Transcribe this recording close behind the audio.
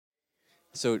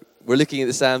So we're looking at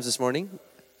the Psalms this morning,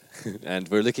 and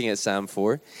we're looking at Psalm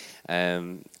 4,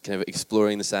 kind of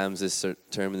exploring the Psalms, this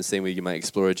term in the same way you might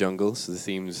explore a jungle, so the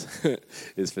themes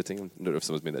is fitting. I don't know if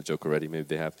someone's made that joke already, maybe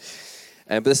they have.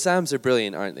 But the Psalms are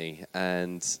brilliant, aren't they?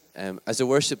 And as a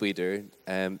worship leader,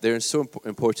 they're so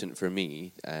important for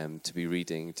me to be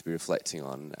reading, to be reflecting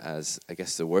on as, I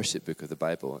guess, the worship book of the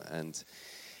Bible. And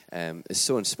it's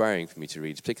so inspiring for me to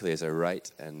read, particularly as I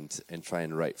write and try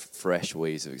and write fresh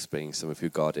ways of explaining some of who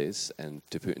God is and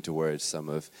to put into words some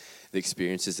of the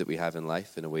experiences that we have in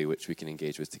life in a way which we can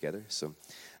engage with together. So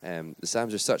the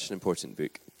Psalms are such an important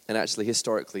book. And actually,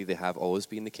 historically, they have always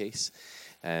been the case.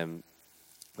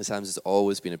 The Psalms has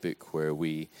always been a book where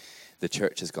the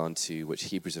church has gone to, which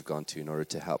Hebrews have gone to in order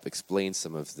to help explain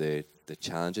some of the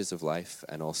challenges of life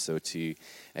and also to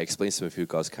explain some of who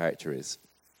God's character is.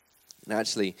 And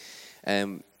actually,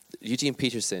 Eugene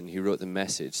Peterson, who wrote The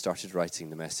Message, started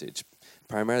writing The Message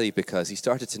primarily because he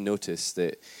started to notice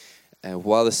that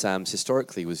while the Psalms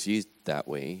historically was viewed that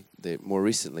way, that more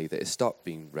recently that it stopped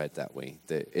being read that way,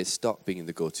 that it stopped being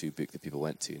the go-to book that people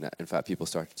went to. In fact, people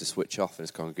started to switch off in his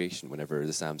congregation whenever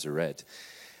the Psalms are read,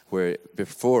 where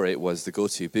before it was the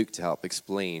go-to book to help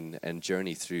explain and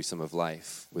journey through some of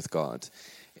life with God.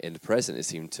 In the present, it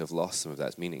seemed to have lost some of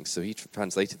that meaning. So he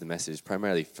translated the Message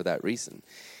primarily for that reason,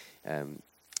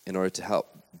 in order to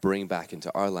help bring back into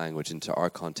our language, into our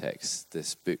context,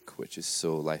 this book, which is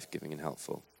so life-giving and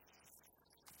helpful.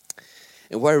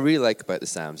 And what I really like about the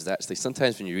Psalms is actually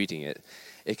sometimes when you're reading it,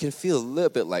 it can feel a little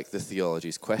bit like the theology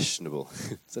is questionable.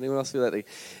 Does anyone else feel like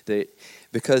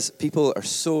because people are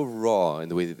so raw in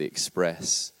the way that they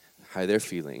express how they're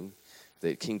feeling,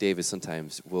 that King David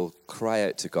sometimes will cry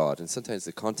out to God, and sometimes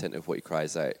the content of what he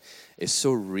cries out is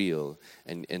so real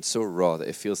and so raw that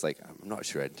it feels like, I'm not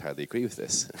sure I entirely agree with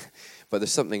this. But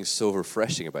there's something so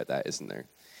refreshing about that, isn't there?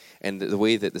 And the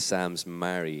way that the Psalms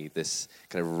marry this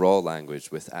kind of raw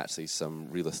language with actually some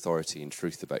real authority and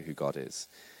truth about who God is.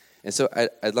 And so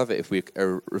I'd love it if we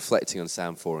are reflecting on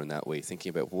Psalm 4 in that way,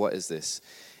 thinking about what is this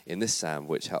in this psalm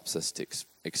which helps us to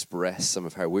express some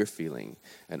of how we're feeling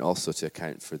and also to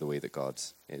account for the way that God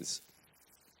is.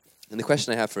 And the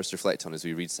question I have for us to reflect on as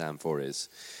we read Psalm 4 is,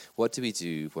 what do we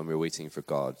do when we're waiting for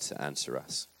God to answer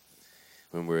us?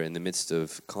 When we're in the midst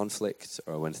of conflict,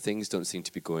 or when things don't seem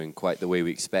to be going quite the way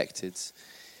we expected,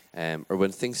 or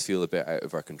when things feel a bit out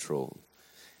of our control?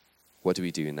 What do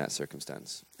we do in that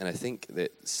circumstance? And I think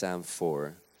that Psalm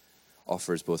 4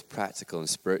 offers both practical and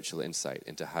spiritual insight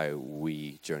into how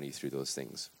we journey through those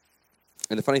things.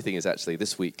 And the funny thing is, actually,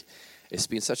 this week, it's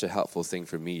been such a helpful thing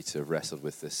for me to have wrestled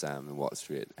with this psalm and walk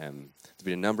through it. There's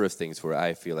been a number of things where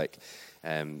I feel like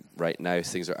right now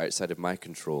things are outside of my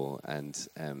control, and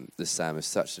this psalm is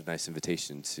such a nice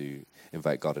invitation to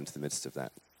invite God into the midst of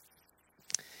that.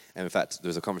 And in fact, there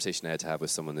was a conversation I had to have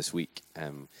with someone this week,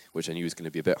 which I knew was going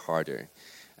to be a bit harder.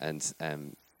 And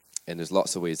there's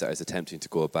lots of ways that I was attempting to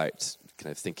go about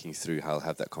kind of thinking through how I'll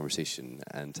have that conversation.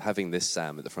 And having this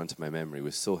psalm at the front of my memory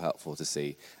was so helpful to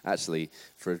say, actually,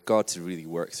 for God to really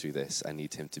work through this, I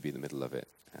need him to be in the middle of it.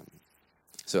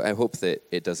 So I hope that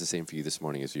it does the same for you this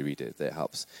morning as we read it, that it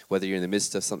helps, whether you're in the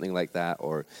midst of something like that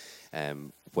or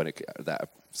when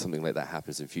something like that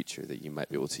happens in future, that you might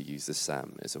be able to use this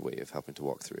psalm as a way of helping to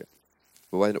walk through it.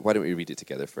 But why don't we read it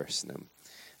together first and then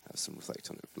have some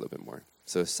reflect on it a little bit more.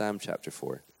 So Psalm chapter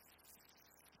 4.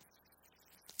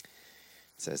 It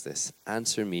says this,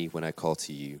 "Answer me when I call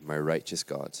to you, my righteous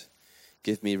God.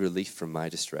 Give me relief from my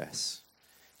distress.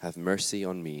 Have mercy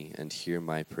on me and hear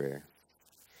my prayer.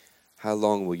 How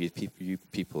long will you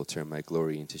people turn my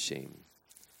glory into shame?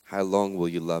 How long will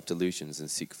you love delusions and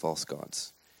seek false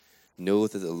gods? Know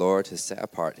that the Lord has set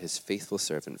apart his faithful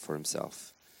servant for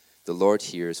himself. The Lord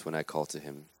hears when I call to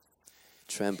him.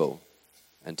 Tremble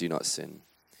and do not sin.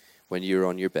 When you are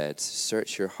on your beds,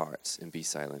 search your hearts and be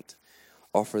silent.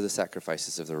 Offer the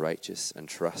sacrifices of the righteous and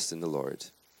trust in the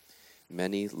Lord.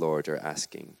 Many, Lord, are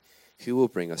asking, who will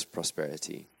bring us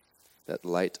prosperity? That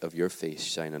light of your face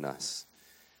shine on us.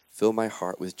 Fill my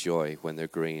heart with joy when their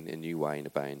grain and new wine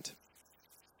abound.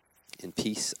 In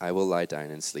peace I will lie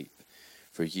down and sleep.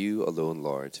 For you alone,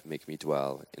 Lord, make me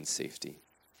dwell in safety."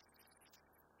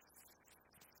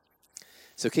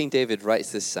 So King David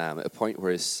writes this psalm at a point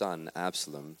where his son,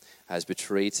 Absalom, has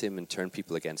betrayed him and turned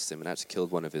people against him and actually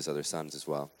killed one of his other sons as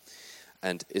well.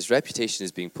 And his reputation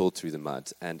is being pulled through the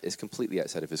mud and is completely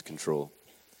outside of his control.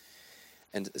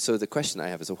 And so the question I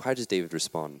have is, well, how does David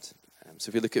respond? So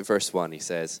if you look at verse 1, he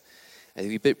says,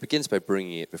 he begins by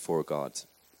bringing it before God.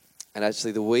 And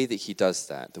actually the way that he does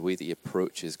that, the way that he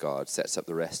approaches God, sets up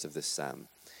the rest of this psalm.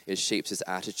 It shapes his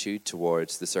attitude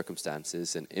towards the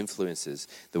circumstances and influences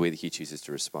the way that he chooses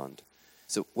to respond.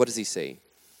 So what does he say?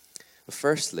 Well,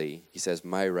 firstly, he says,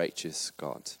 my righteous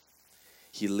God.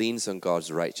 He leans on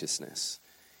God's righteousness.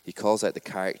 He calls out the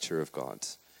character of God.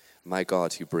 My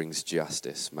God who brings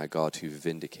justice, my God who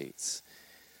vindicates.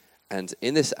 And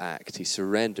in this act, he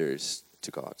surrenders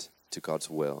to God, to God's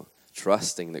will,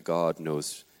 trusting that God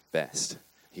knows best.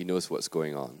 He knows what's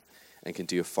going on and can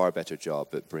do a far better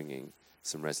job at bringing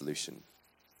some resolution.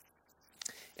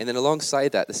 And then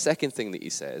alongside that, the second thing that he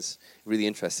says, really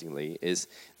interestingly, is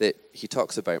that he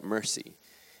talks about mercy.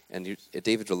 And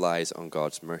David relies on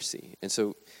God's mercy. And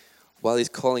so while he's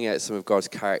calling out some of God's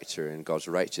character and God's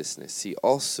righteousness, he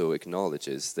also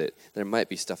acknowledges that there might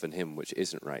be stuff in him which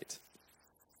isn't right.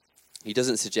 He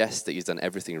doesn't suggest that he's done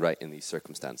everything right in these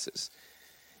circumstances.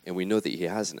 And we know that he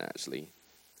hasn't actually.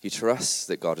 He trusts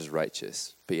that God is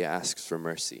righteous, but he asks for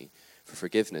mercy, for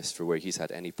forgiveness for where he's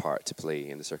had any part to play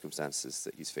in the circumstances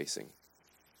that he's facing.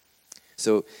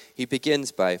 So he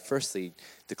begins by firstly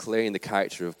declaring the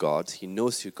character of God. He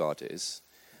knows who God is,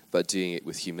 but doing it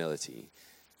with humility,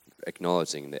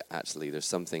 acknowledging that actually there's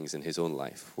some things in his own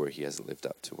life where he hasn't lived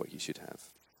up to what he should have.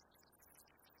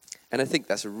 And I think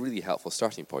that's a really helpful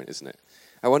starting point, isn't it?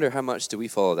 I wonder how much do we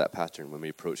follow that pattern when we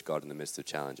approach God in the midst of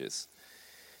challenges?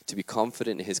 To be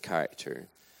confident in his character,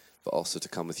 but also to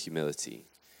come with humility,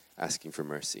 asking for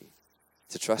mercy.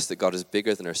 To trust that God is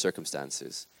bigger than our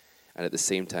circumstances, and at the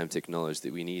same time to acknowledge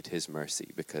that we need his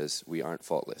mercy because we aren't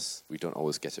faultless. We don't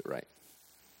always get it right.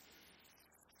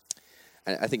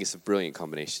 And I think it's a brilliant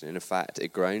combination. And in fact,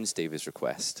 it grounds David's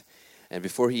request. And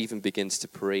before he even begins to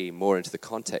pray more into the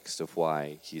context of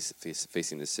why he's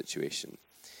facing this situation.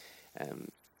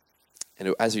 And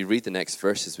as we read the next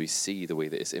verses, we see the way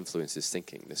that this influences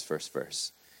thinking, this first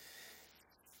verse.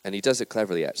 And he does it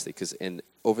cleverly, actually, because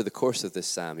over the course of this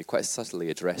psalm, he quite subtly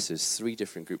addresses 3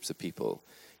 different groups of people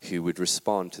who would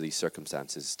respond to these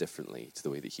circumstances differently to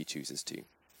the way that he chooses to.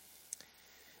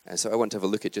 And so I want to have a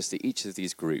look at just each of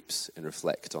these groups and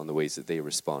reflect on the ways that they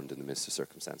respond in the midst of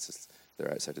circumstances that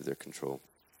are outside of their control.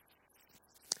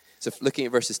 So looking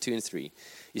at verses 2 and 3,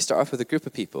 you start off with a group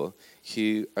of people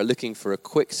who are looking for a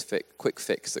quick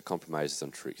fix that compromises on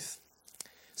truth.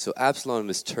 So Absalom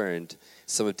has turned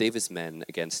some of David's men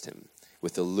against him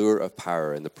with the lure of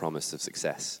power and the promise of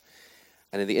success.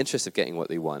 And in the interest of getting what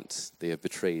they want, they have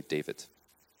betrayed David.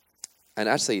 And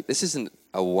actually, this isn't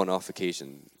a one-off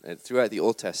occasion. Throughout the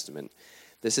Old Testament,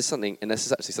 this is something, and this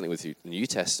is actually something with the New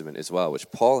Testament as well, which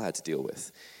Paul had to deal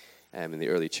with in the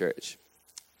early church.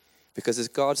 Because as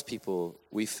God's people,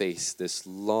 we face this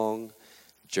long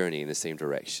journey in the same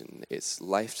direction. It's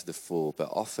life to the full, but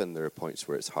often there are points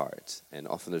where it's hard, and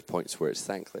often there's points where it's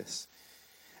thankless.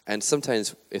 And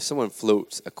sometimes, if someone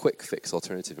floats a quick fix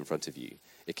alternative in front of you,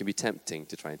 it can be tempting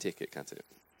to try and take it, can't it?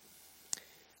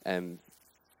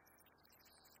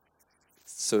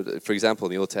 So, for example,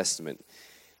 in the Old Testament,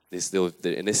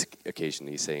 in this occasion,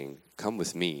 he's saying, come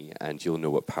with me and you'll know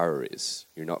what power is.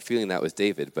 You're not feeling that with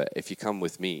David, but if you come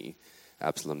with me,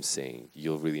 Absalom's saying,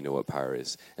 you'll really know what power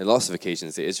is. In lots of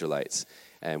occasions, the Israelites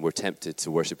were tempted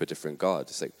to worship a different God.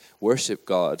 It's like, worship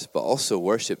God, but also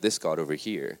worship this God over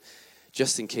here,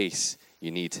 just in case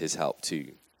you need his help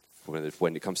too,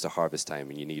 when it comes to harvest time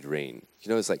and you need rain.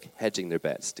 You know, it's like hedging their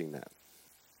bets, doing that.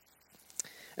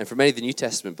 And for many of the New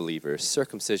Testament believers,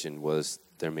 circumcision was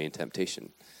their main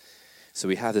temptation. So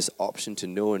we have this option to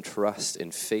know and trust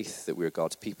in faith that we're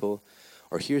God's people,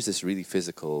 or here's this really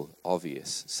physical,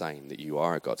 obvious sign that you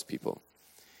are God's people,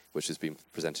 which has been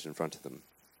presented in front of them.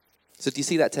 So do you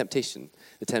see that temptation?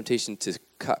 The temptation to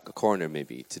cut a corner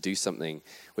maybe, to do something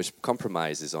which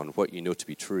compromises on what you know to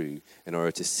be true in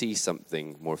order to see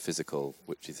something more physical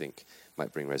which you think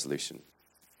might bring resolution.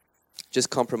 Just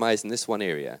compromise in this one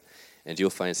area and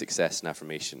you'll find success and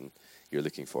affirmation you're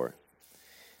looking for.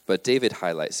 But David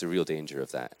highlights the real danger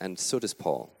of that, and so does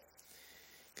Paul.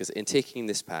 Because in taking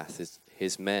this path,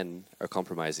 his men are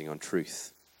compromising on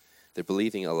truth. They're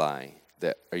believing a lie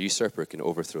that a usurper can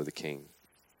overthrow the king.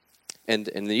 And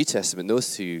in the New Testament,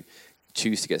 those who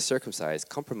choose to get circumcised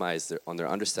compromise on their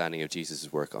understanding of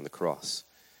Jesus' work on the cross.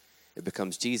 It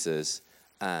becomes Jesus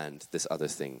and this other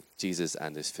thing, Jesus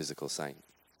and this physical sign.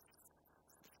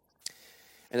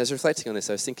 And as reflecting on this,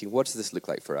 I was thinking, what does this look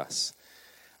like for us?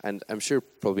 And I'm sure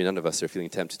probably none of us are feeling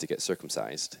tempted to get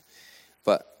circumcised.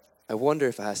 But I wonder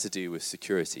if it has to do with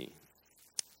security.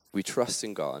 We trust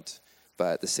in God,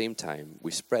 but at the same time,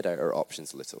 we spread out our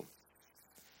options a little.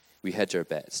 We hedge our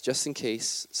bets. Just in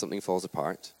case something falls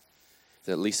apart,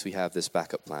 then at least we have this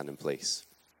backup plan in place.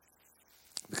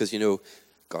 Because,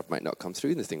 God might not come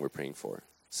through in the thing we're praying for.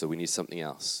 So we need something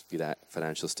else, be that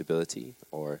financial stability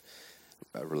or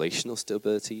relational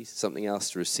stability, something else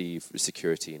to receive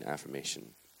security and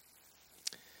affirmation.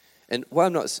 And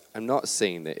while I'm not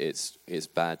saying that it's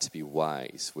bad to be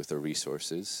wise with our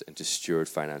resources and to steward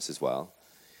finances well.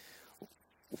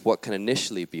 What can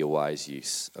initially be a wise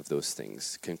use of those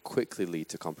things can quickly lead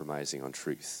to compromising on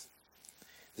truth.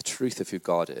 The truth of who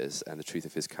God is and the truth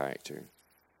of his character.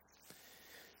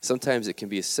 Sometimes it can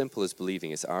be as simple as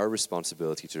believing it's our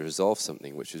responsibility to resolve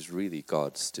something which is really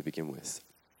God's to begin with.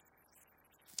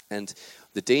 And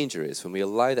the danger is when we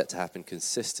allow that to happen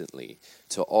consistently,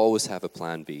 to always have a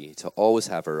plan B, to always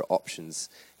have our options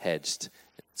hedged,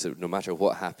 so no matter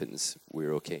what happens,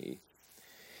 we're okay.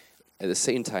 At the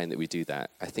same time that we do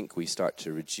that, I think we start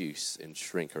to reduce and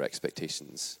shrink our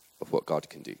expectations of what God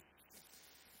can do.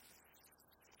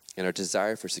 In our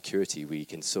desire for security, we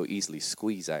can so easily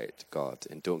squeeze out God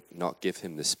and not give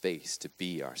him the space to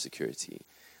be our security,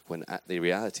 when the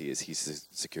reality is he's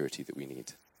the security that we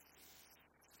need.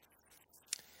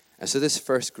 And so this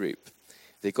first group,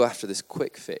 they go after this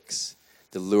quick fix,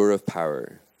 the lure of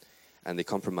power, and they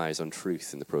compromise on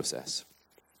truth in the process.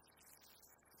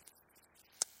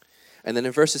 And then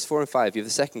in verses 4 and 5, you have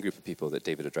the second group of people that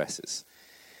David addresses.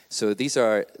 So these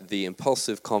are the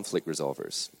impulsive conflict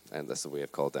resolvers, and that's the way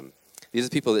I've called them. These are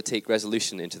the people that take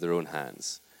resolution into their own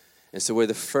hands. And so where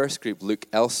the first group look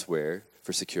elsewhere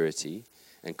for security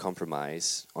and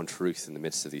compromise on truth in the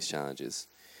midst of these challenges,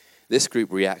 this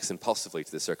group reacts impulsively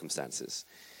to the circumstances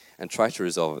and try to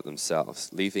resolve it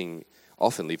themselves,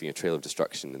 often leaving a trail of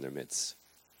destruction in their midst.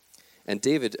 And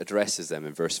David addresses them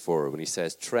in verse 4 when he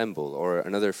says, tremble, or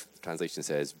another translation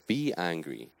says, be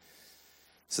angry.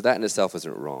 So that in itself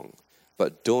isn't wrong,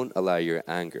 but don't allow your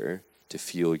anger to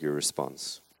fuel your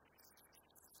response.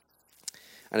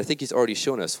 And I think he's already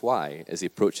shown us why as he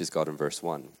approaches God in verse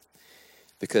 1.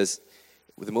 Because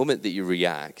the moment that you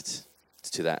react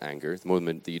to that anger, the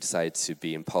moment that you decide to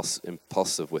be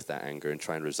impulsive with that anger and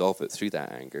try and resolve it through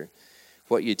that anger,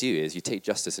 what you do is you take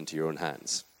justice into your own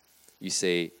hands. You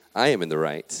say, I am in the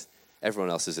right,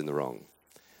 everyone else is in the wrong.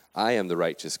 I am the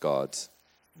righteous God,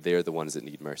 they're the ones that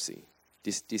need mercy.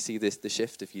 Do you see the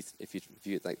shift if you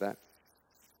view it like that?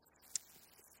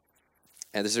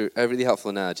 And there's a really helpful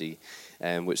analogy,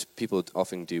 which people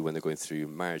often do when they're going through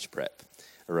marriage prep,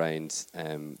 around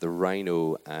the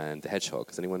rhino and the hedgehog.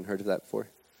 Has anyone heard of that before?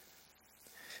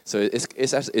 So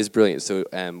it's brilliant. So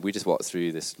we just walked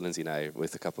through this, Lindsay and I,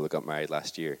 with a couple that got married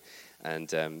last year.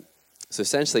 And so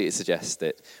essentially it suggests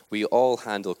that we all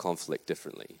handle conflict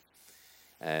differently.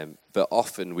 But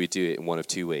often we do it in one of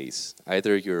two ways.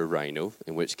 Either you're a rhino,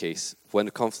 in which case, when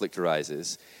a conflict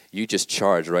arises, you just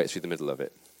charge right through the middle of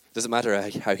it. Doesn't matter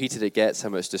how heated it gets, how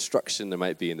much destruction there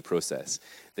might be in the process,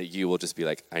 that you will just be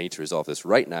like, I need to resolve this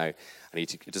right now.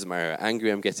 It doesn't matter how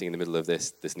angry I'm getting in the middle of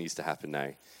this needs to happen now.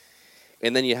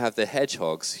 And then you have the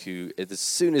hedgehogs who, as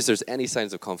soon as there's any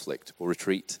signs of conflict, will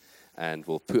retreat and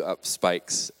will put up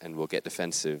spikes and will get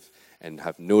defensive and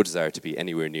have no desire to be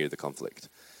anywhere near the conflict.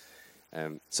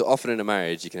 So often in a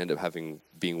marriage, you can end up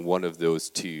being one of those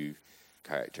two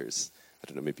characters. I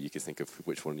don't know, maybe you could think of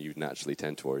which one you naturally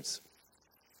tend towards.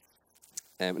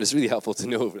 And it's really helpful to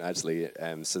know, actually,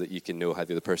 so that you can know how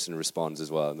the other person responds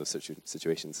as well in those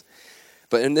situations.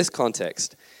 But in this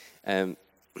context, the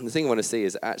thing I want to say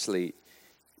is actually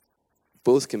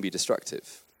both can be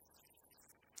destructive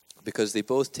because they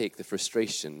both take the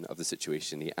frustration of the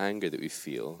situation, the anger that we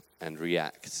feel, and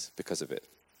react because of it.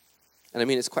 And I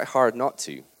mean, it's quite hard not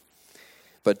to.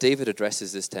 But David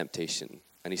addresses this temptation,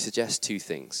 and he suggests two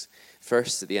things.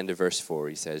 First, at the end of verse 4,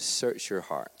 he says, search your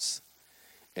hearts.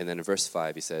 And then in verse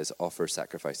 5, he says, offer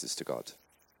sacrifices to God.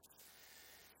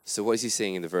 So what is he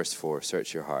saying in the verse 4?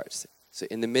 Search your hearts. So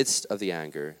in the midst of the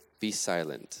anger, be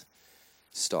silent.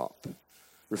 Stop.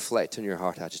 Reflect on your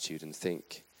heart attitude and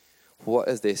think, what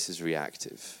if this is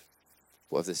reactive?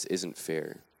 What if this isn't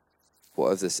fair?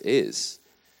 What if this is?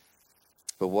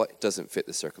 But what doesn't fit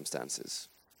the circumstances?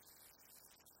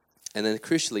 And then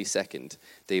crucially, second,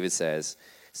 David says,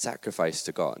 sacrifice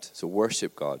to God. So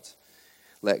worship God.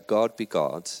 Let God be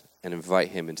God and invite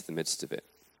him into the midst of it.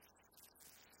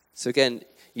 So again,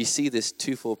 you see this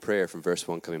twofold prayer from verse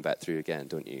 1 coming back through again,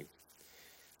 don't you?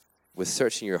 With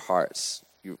searching your hearts,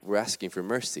 we're asking for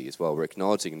mercy as well. We're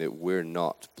acknowledging that we're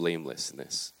not blameless in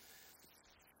this.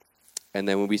 And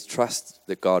then when we trust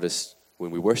that when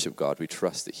we worship God, we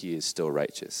trust that he is still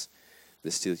righteous.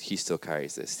 He still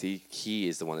carries this. He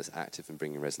is the one that's active in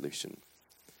bringing resolution.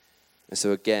 And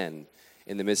so again,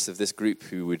 in the midst of this group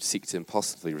who would seek to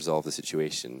impulsively resolve the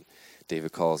situation,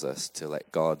 David calls us to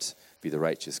let God be the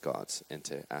righteous God and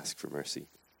to ask for mercy.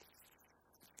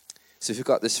 So if you've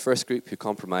got this first group who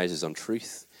compromises on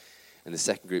truth and the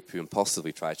second group who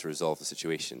impulsively try to resolve the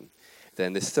situation,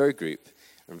 then this third group,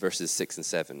 in verses 6 and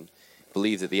 7,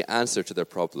 believe that the answer to their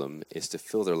problem is to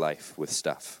fill their life with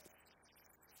stuff.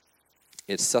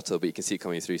 It's subtle, but you can see it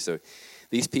coming through. So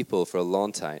these people for a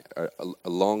long time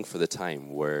long for the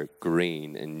time where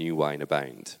grain and new wine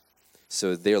abound.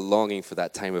 So they're longing for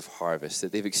that time of harvest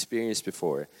that they've experienced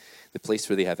before, the place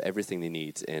where they have everything they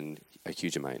need in a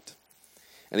huge amount.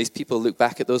 And these people look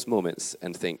back at those moments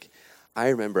and think, I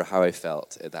remember how I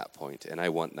felt at that point, and I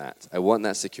want that. I want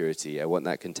that security. I want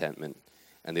that contentment.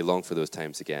 And they long for those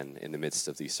times again in the midst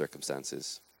of these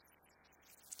circumstances.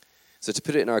 So to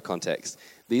put it in our context,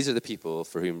 these are the people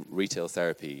for whom retail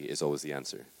therapy is always the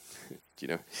answer. Do you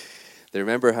know? They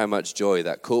remember how much joy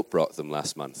that coat brought them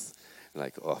last month.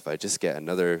 Like, oh, if I just get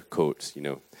another coat,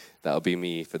 that'll be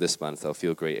me for this month. I'll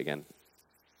feel great again.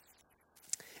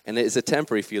 And it's a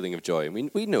temporary feeling of joy.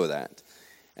 We know that.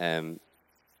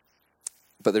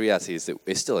 But the reality is that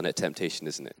it's still a temptation,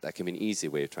 isn't it? That can be an easy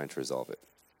way of trying to resolve it.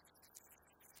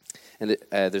 And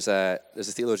there's a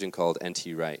theologian called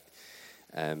N.T. Wright,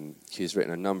 who's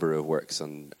written a number of works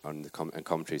on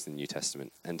commentaries in the New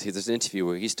Testament. And there's an interview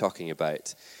where he's talking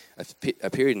about a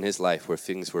period in his life where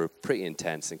things were pretty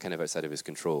intense and kind of outside of his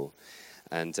control.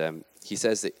 And he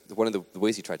says that one of the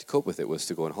ways he tried to cope with it was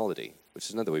to go on holiday, which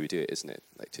is another way we do it, isn't it?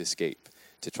 Like to escape,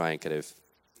 to try and kind of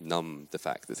numb the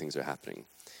fact that things are happening.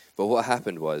 But what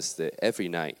happened was that every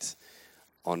night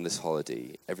on this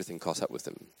holiday, everything caught up with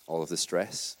him. All of the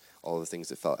stress, all of the things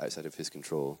that felt outside of his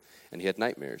control. And he had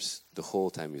nightmares the whole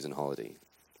time he was on holiday.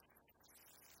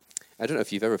 I don't know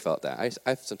if you've ever felt that.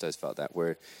 I've sometimes felt that,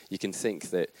 where you can think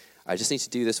that I just need to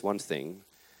do this one thing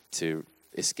to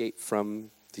escape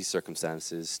from these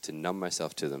circumstances, to numb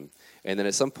myself to them. And then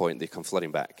at some point, they come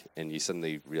flooding back. And you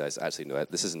suddenly realize, actually, no,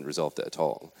 this isn't resolved at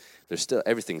all.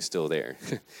 Everything's still there.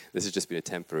 This has just been a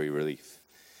temporary relief.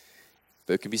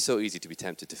 But it can be so easy to be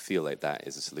tempted to feel like that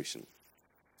is a solution.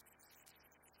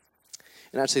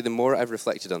 And actually, the more I've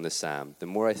reflected on this psalm, the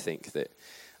more I think that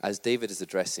as David is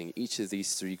addressing each of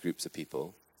these three groups of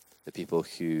people, the people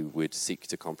who would seek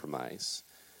to compromise,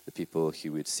 the people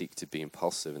who would seek to be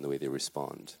impulsive in the way they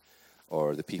respond,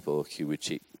 or the people who would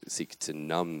seek to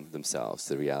numb themselves to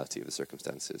the reality of the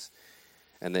circumstances.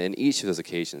 And then in each of those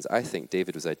occasions, I think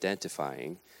David was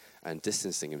identifying and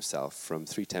distancing himself from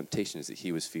three temptations that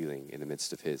he was feeling in the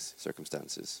midst of his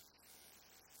circumstances.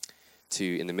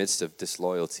 To, in the midst of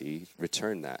disloyalty,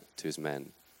 return that to his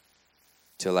men.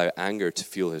 To allow anger to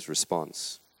fuel his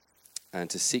response. And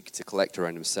to seek to collect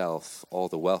around himself all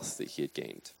the wealth that he had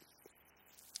gained.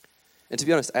 And to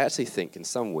be honest, I actually think in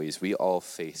some ways we all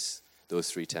face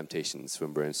those three temptations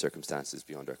when we're in circumstances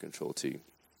beyond our control too.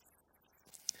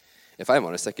 If I'm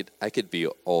honest, I could be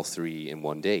all three in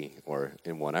one day or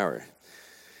in 1 hour.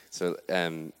 So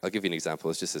I'll give you an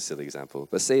example. It's just a silly example.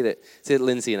 But say that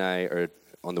Lindsay and I are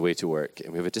on the way to work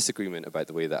and we have a disagreement about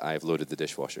the way that I've loaded the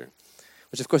dishwasher.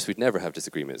 Which, of course, we'd never have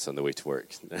disagreements on the way to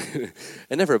work. And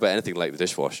never about anything like the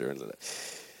dishwasher.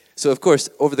 So, of course,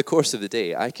 over the course of the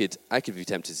day, I could be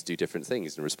tempted to do different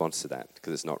things in response to that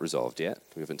because it's not resolved yet.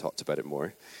 We haven't talked about it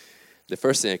more. The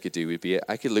first thing I could do would be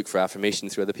I could look for affirmation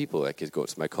through other people. I could go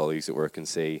to my colleagues at work and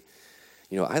say,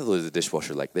 I loaded the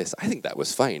dishwasher like this. I think that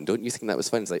was fine. Don't you think that was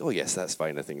fine? It's like, oh, yes, that's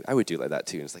fine. I think I would do it like that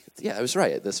too. And it's like, yeah, I was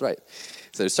right. That's right.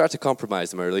 So I start to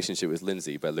compromise my relationship with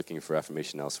Lindsay by looking for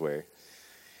affirmation elsewhere.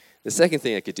 The second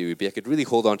thing I could do would be I could really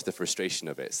hold on to the frustration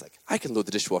of it. It's like, I can load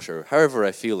the dishwasher however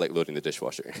I feel like loading the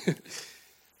dishwasher.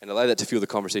 And allow that to fuel the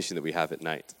conversation that we have at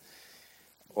night.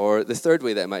 Or the third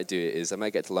way that I might do it is I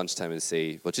might get to lunchtime and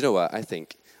say, well, do you know what? I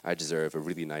think I deserve a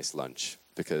really nice lunch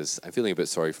because I'm feeling a bit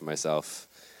sorry for myself.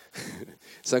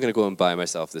 So I'm going to go and buy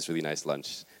myself this really nice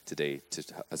lunch today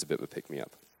as a bit of a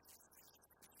pick-me-up.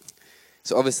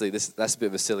 So obviously, that's a bit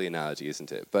of a silly analogy,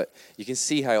 isn't it? But you can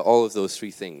see how all of those three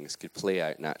things could play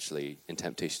out naturally in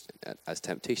as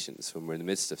temptations when we're in the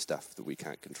midst of stuff that we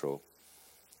can't control.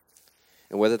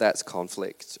 And whether that's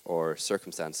conflict or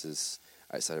circumstances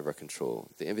outside of our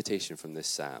control, the invitation from this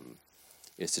psalm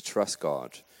is to trust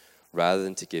God rather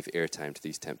than to give airtime to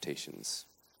these temptations.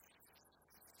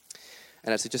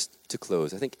 And actually, just to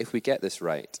close, I think if we get this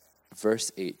right,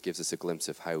 verse 8 gives us a glimpse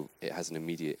of how it has an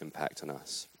immediate impact on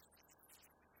us.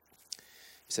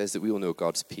 It says that we will know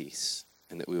God's peace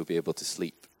and that we will be able to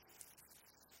sleep.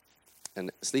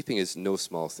 And sleeping is no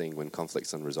small thing when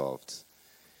conflict's unresolved.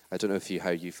 I don't know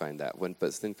how you find that. When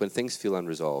things feel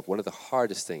unresolved, one of the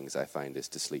hardest things I find is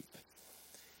to sleep.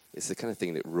 It's the kind of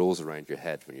thing that rolls around your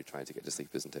head when you're trying to get to sleep,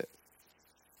 isn't it?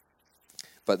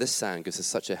 But this psalm gives us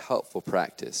such a helpful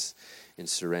practice in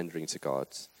surrendering to God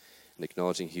and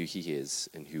acknowledging who He is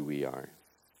and who we are.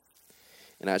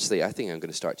 And actually, I think I'm going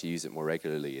to start to use it more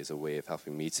regularly as a way of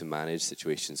helping me to manage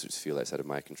situations which feel outside of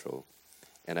my control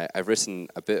And I've written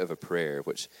a bit of a prayer,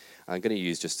 which I'm going to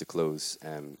use just to close,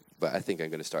 but I think I'm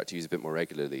going to start to use a bit more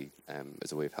regularly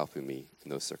as a way of helping me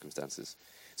in those circumstances.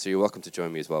 So you're welcome to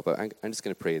join me as well, but I'm just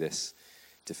going to pray this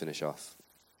to finish off.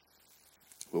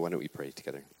 Well, why don't we pray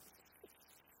together?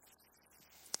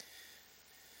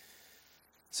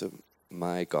 So,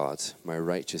 my God, my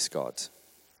righteous God,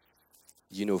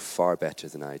 you know far better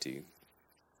than I do.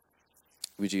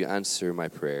 Would you answer my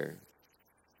prayer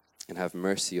and have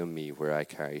mercy on me where I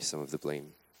carry some of the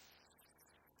blame?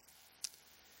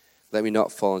 Let me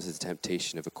not fall into the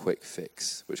temptation of a quick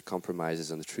fix, which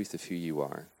compromises on the truth of who you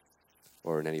are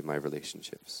or in any of my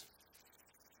relationships.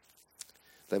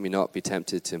 Let me not be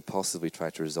tempted to impulsively try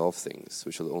to resolve things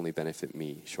which will only benefit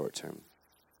me short term.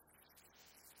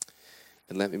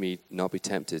 And let me not be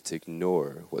tempted to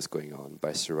ignore what's going on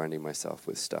by surrounding myself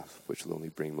with stuff which will only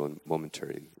bring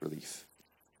momentary relief.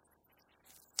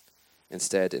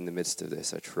 Instead, in the midst of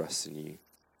this, I trust in you.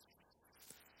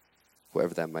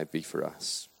 Whatever that might be for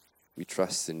us, we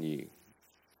trust in you,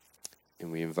 and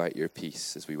we invite your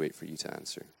peace as we wait for you to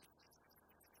answer.